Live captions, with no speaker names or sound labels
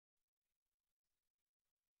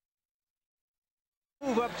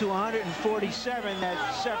move up to 147 that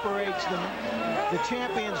separates the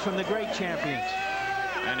champions from the great champions.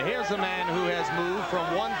 And here's a man who has moved from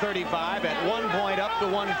 135 at one point up to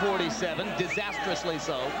 147, disastrously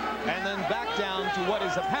so, and then back down to what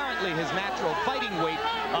is apparently his natural fighting weight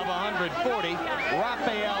of 140,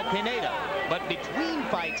 Rafael Pineda. But between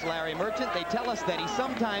fights, Larry Merchant, they tell us that he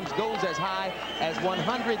sometimes goes as high as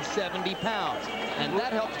 170 pounds, and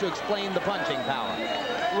that helps to explain the punching power.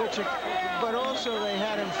 But also they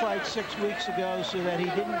had him fight 6 weeks ago so that he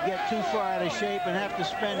didn't get too far out of shape and have to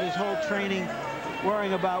spend his whole training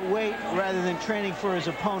worrying about weight rather than training for his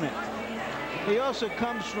opponent. He also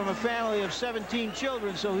comes from a family of 17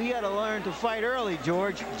 children, so he had to learn to fight early,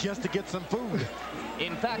 George. Just to get some food.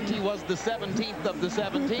 In fact, he was the 17th of the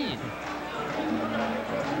 17.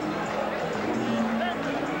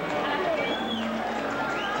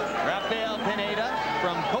 Rafael Pineda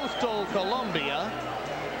from coastal Colombia.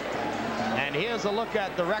 And here's a look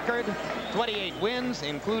at the record. 28 wins,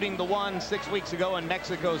 including the one 6 weeks ago in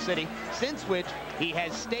Mexico City, since which he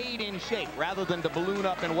has stayed in shape rather than to balloon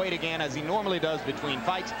up in weight again as he normally does between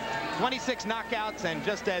fights. 26 knockouts, and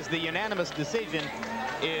just as the unanimous decision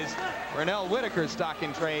is Pernell Whitaker's stock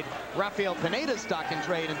in trade, Rafael Pineda's stock in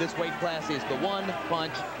trade in this weight class is the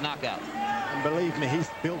one-punch knockout. And believe me, he's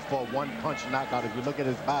built for a one-punch knockout if you look at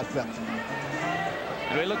his biceps.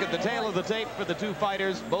 And we look at the tail of the tape for the two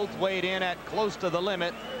fighters, both weighed in at close to the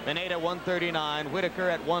limit. Pineda 139, Whitaker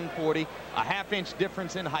at 140, a half-inch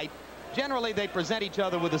difference in height. Generally, they present each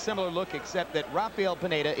other with a similar look, except that Rafael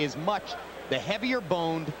Pineda is much the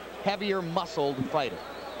heavier-boned, heavier-muscled fighter.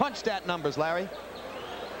 Punch stat numbers, Larry.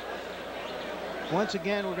 Once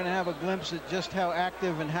again, we're going to have a glimpse at just how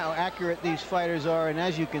active and how accurate these fighters are. And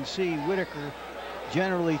as you can see, Whitaker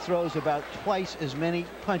generally throws about twice as many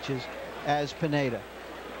punches as Pineda.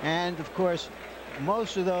 And, of course,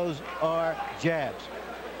 most of those are jabs.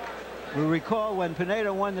 We recall when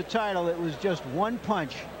Pineda won the title, it was just one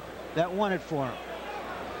punch that won it for him.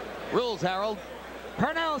 Rules, Harold.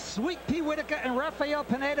 Pernell, Sweet Pea Whitaker, and Rafael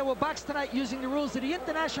Pineda will box tonight using the rules of the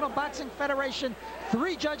International Boxing Federation.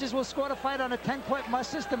 3 judges will score the fight on a 10-point must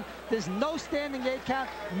system. There's no standing 8 count,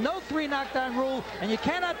 no 3 knockdown rule, and you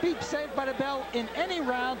cannot be saved by the bell in any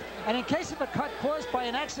round. And in case of a cut caused by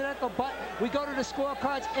an accidental butt, we go to the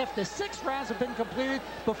scorecards after 6 rounds have been completed.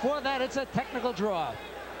 Before that, it's a technical draw.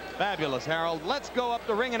 Fabulous, Harold. Let's go up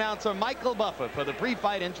to ring announcer Michael Buffer for the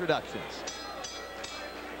pre-fight introductions.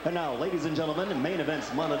 And now, ladies and gentlemen, Main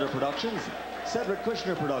Events Monitor Productions, Cedric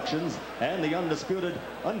Kushner Productions, and the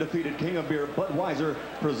undefeated King of Beer, Budweiser,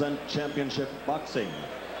 present Championship Boxing.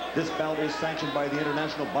 This bout is sanctioned by the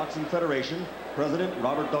International Boxing Federation, President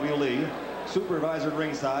Robert W. Lee, Supervisor at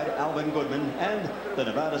ringside, Alvin Goodman, and the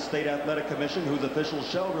Nevada State Athletic Commission, whose officials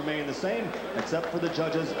shall remain the same, except for the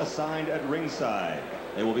judges assigned at ringside.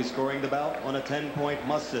 They will be scoring the bout on a 10-point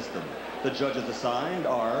must system. The judges assigned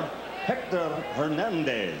are Hector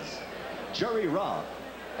Hernandez, Jerry Roth,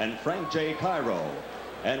 and Frank J. Cairo.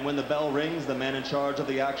 And when the bell rings, the man in charge of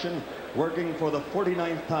the action, working for the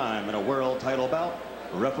 49th time in a world title bout,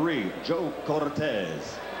 referee Joe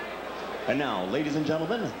Cortez. And now, ladies and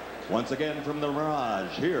gentlemen, once again from the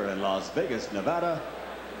Mirage here in Las Vegas, Nevada,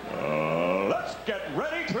 let's get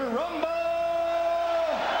ready to rumble!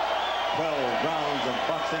 12 rounds of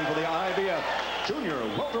boxing for the IBF Junior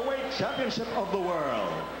Welterweight Championship of the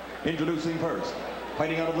World. Introducing first,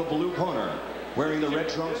 fighting out of the blue corner, wearing the red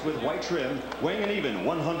trunks with white trim, weighing an even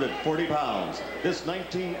 140 pounds. This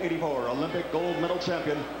 1984 Olympic gold medal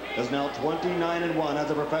champion is now 29-1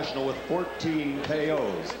 as a professional with 14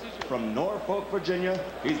 KOs. From Norfolk, Virginia,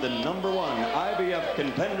 he's the #1 IBF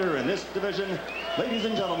contender in this division. Ladies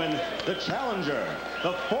and gentlemen, the challenger,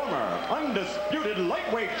 the former undisputed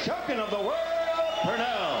lightweight champion of the world,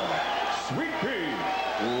 Pernell Sweet Pea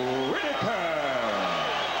Whitaker.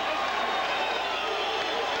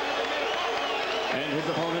 And his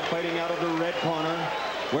opponent fighting out of the red corner,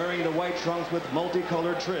 wearing the white trunks with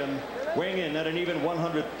multicolored trim, weighing in at an even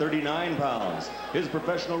 139 pounds. His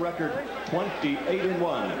professional record,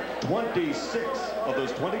 28-1, 26 of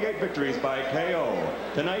those 28 victories by KO.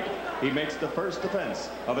 Tonight, he makes the first defense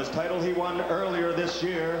of his title he won earlier this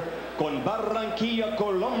year, con Barranquilla,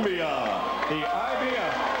 Colombia, the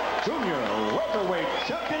IBF Junior Welterweight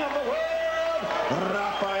Champion of the World,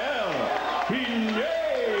 Rafael Pineda.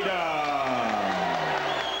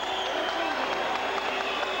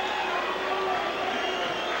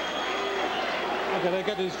 Okay, let's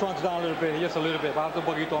get these trunks down a little bit, just a little bit. Baja un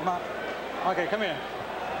poquito más. Okay, come here.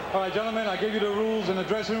 All right, gentlemen, I gave you the rules in the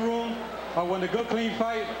dressing room. When the good, clean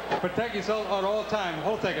fight, protect yourself at all times.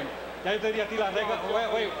 Hold a second. Ya yo te di a ti las reglas.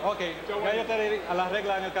 Wait, okay. Ya yo te di a las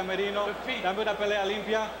reglas en el camerino. Dame una pelea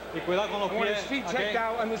limpia y cuidado con los pies. His feet checked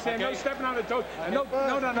out, understand? No stepping on the toes. No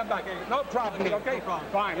back. No problem, okay?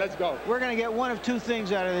 Fine, let's go. We're going to get one of two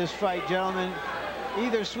things out of this fight, gentlemen.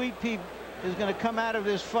 Either Sweet Pea is going to come out of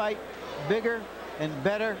this fight bigger and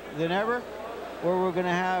better than ever, or we're going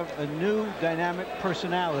to have a new dynamic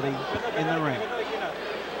personality in the ring.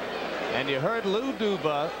 And you heard Lou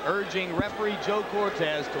Duba urging referee Joe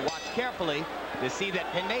Cortez to watch carefully to see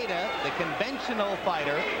that Pineda, the conventional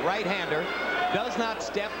fighter, right-hander, does not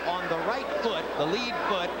step on the right foot, the lead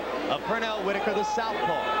foot of Pernell Whitaker, the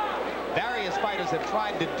southpaw. Various fighters have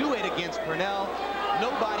tried to do it against Pernell.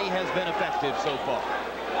 Nobody has been effective so far.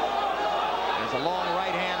 There's a long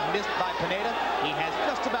right hand missed by Pineda. He has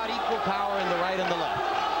just about equal power in the right and the left.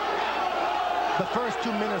 The first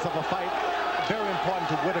 2 minutes of a fight, very important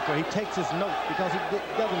to Whitaker. He takes his notes because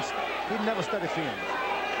he never studied film.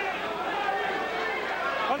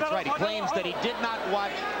 That's right. He claims that he didn't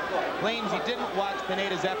watch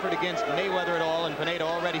Pineda's effort against Mayweather at all, and Pineda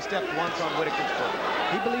already stepped once on Whitaker's foot.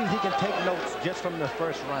 He believes he can take notes just from the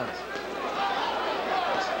first round.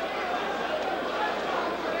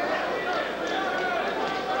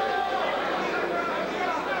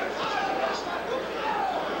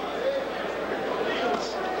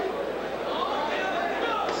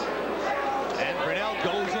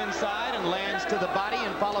 To the body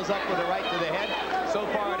and follows up with a right to the head. So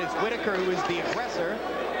far it is Whitaker who is the aggressor.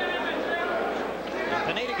 And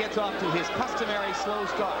Pineda gets off to his customary slow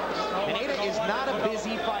start. Pineda is not a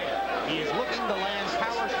busy fighter. He is looking to land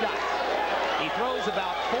power shots. He throws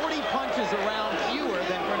about 40 punches around fewer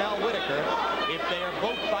than Pernell Whitaker if they are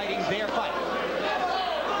both fighting their fight.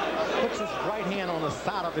 Puts his right hand on the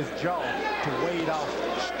side of his jaw to wade off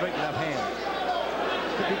straight left hand.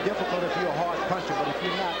 Could be difficult if you're a hard puncher, but if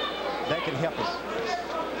you're not, that can help us.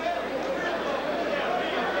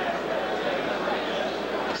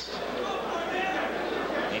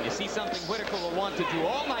 And you see something Whitaker will want to do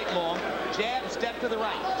all night long. Jab, step to the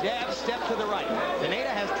right. Jab, step to the right. Pineda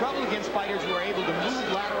has trouble against fighters who are able to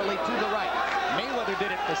move laterally to the right. Mayweather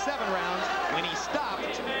did it for 7 rounds. When he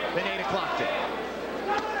stopped, Pineda clocked it.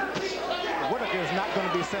 Whitaker is not going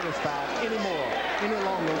to be satisfied any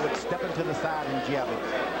longer with stepping to the side and jabbing.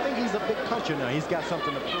 I think he's a big puncher now. He's got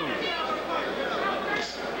something to prove.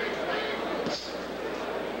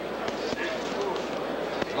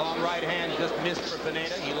 Long right hand just missed for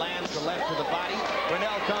Pineda. He lands the left to the body.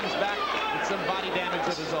 Pernell comes back with some body damage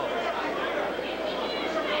of his own.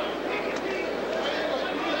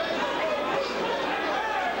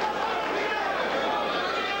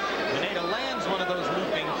 Pineda lands one of those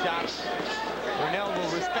looping shots. Pernell will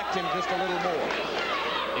respect him just a little more.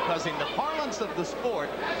 Because in the parlance of the sport,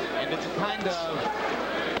 and it's a kind of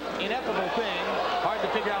ineffable thing, hard to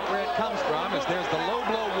figure out where it comes from, as there's the low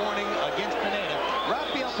blow warning against Pineda.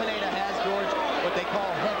 Rafael Pineda has, George, what they call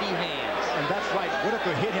heavy hands. And that's right.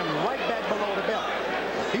 Whitaker hit him right back below the belt.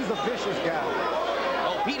 He's a vicious guy.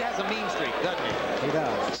 Oh, Pete has a mean streak, doesn't he? He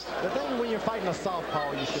does. The thing when you're fighting a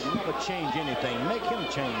southpaw, you should never change anything. Make him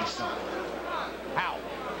change something. How?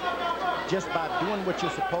 Just by doing what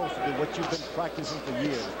you're supposed to do, what you've been practicing for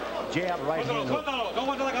years. Jab, right hand hook.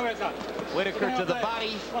 Whitaker to the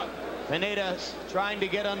body. Pineda trying to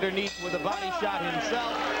get underneath with a body shot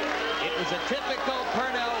himself. It was a typical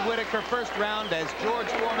Pernell Whitaker first round, as George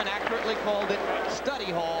Foreman accurately called it,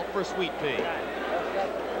 study hall for Sweet Pea.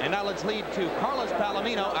 And now let's lead to Carlos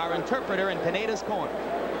Palomino, our interpreter in Pineda's corner.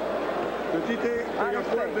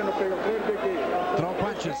 Throw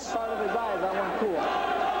punches.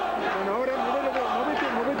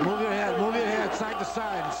 Move your head side to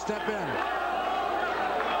side, step in.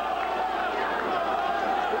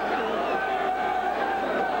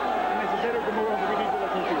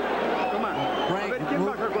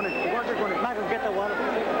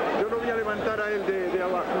 Yo lo voy a levantar a él de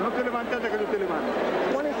abajo. No te levantes hasta que yo te levante.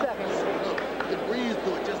 20 seconds. You can breeze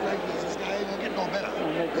through it just like this. This guy ain't gonna get no better.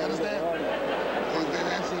 You understand?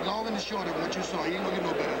 That's the long and the short of what you saw. He ain't gonna get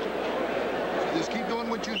no better. So just keep doing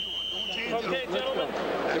what you're doing. Don't change it. Okay, gentlemen.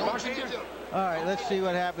 Don't change it. All right, let's see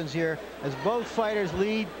what happens here. As both fighters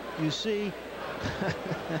lead, you see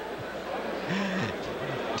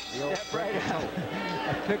step right out.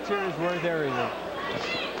 A picture is worth everything.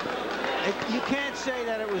 You can't say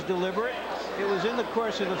that it was deliberate. It was in the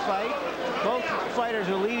course of the fight. Both fighters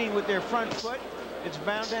are leading with their front foot. It's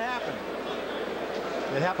bound to happen.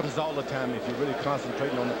 It happens all the time if you're really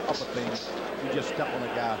concentrating on the upper things. You just step on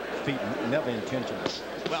a guy's feet, never intentional.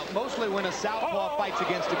 Well, mostly when a southpaw fights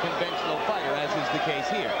against a conventional fighter, as is the case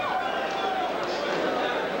here.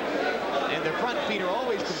 And and their front feet are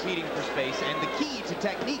always competing for space. And the key to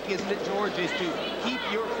technique, isn't it, George, is to keep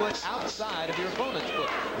your foot outside of your opponent's foot.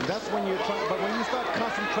 And that's when you're trying, but when you start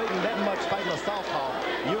concentrating that much fighting a southpaw,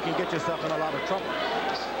 you can get yourself in a lot of trouble.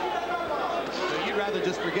 So you'd rather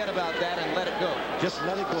just forget about that and let it go. Just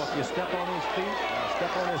let it go. If you step on his feet,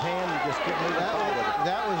 step on his hand, you just get moving forward.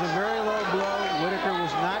 That was a very low blow. Whitaker was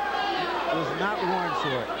not warned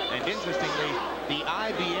for it. And interestingly, the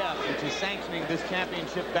IBF, which is sanctioning this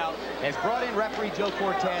championship bout, has brought in referee Joe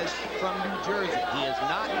Cortez from New Jersey. He is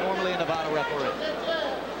not normally a Nevada referee.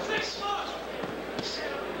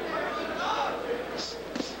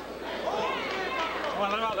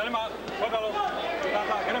 Let him out.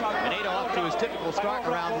 Pineda off to his typical start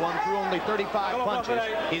in round one, threw only 35 punches.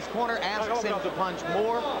 His corner asks him to punch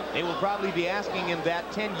more. They will probably be asking him that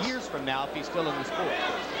 10 years from now if he's still in the sport.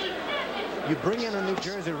 You bring in a New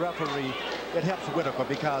Jersey referee, it helps Whitaker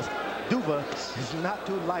because Duva is not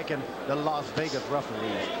too liking the Las Vegas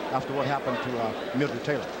referees after what happened to Mildred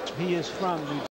Taylor. He is from New